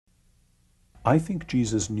I think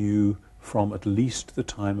Jesus knew from at least the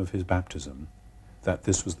time of his baptism that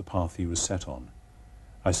this was the path he was set on.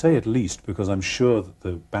 I say at least because I'm sure that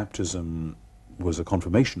the baptism was a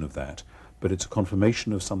confirmation of that, but it's a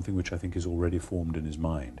confirmation of something which I think is already formed in his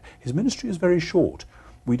mind. His ministry is very short.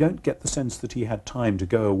 We don't get the sense that he had time to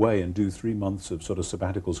go away and do 3 months of sort of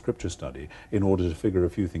sabbatical scripture study in order to figure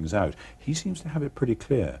a few things out. He seems to have it pretty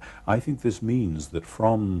clear. I think this means that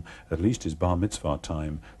from at least his bar mitzvah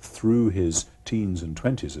time through his teens and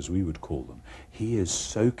 20s, as we would call them, he is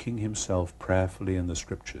soaking himself prayerfully in the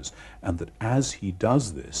scriptures, and that as he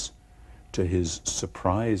does this, to his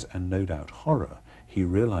surprise and no doubt horror, he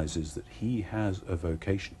realizes that he has a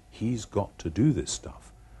vocation. He's got to do this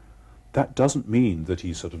stuff. That doesn't mean that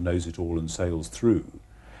he sort of knows it all and sails through.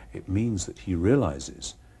 It means that he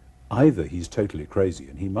realizes either he's totally crazy,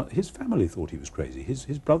 and his family thought he was crazy.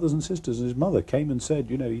 His brothers and sisters and his mother came and said,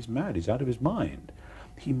 you know, he's mad, he's out of his mind.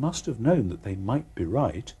 He must have known that they might be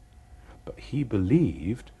right, but he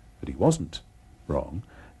believed that he wasn't wrong,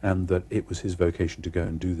 and that it was his vocation to go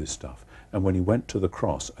and do this stuff. And when he went to the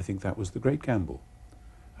cross, I think that was the great gamble.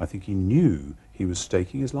 I think he knew he was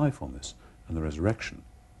staking his life on this, and the resurrection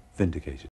vindicated.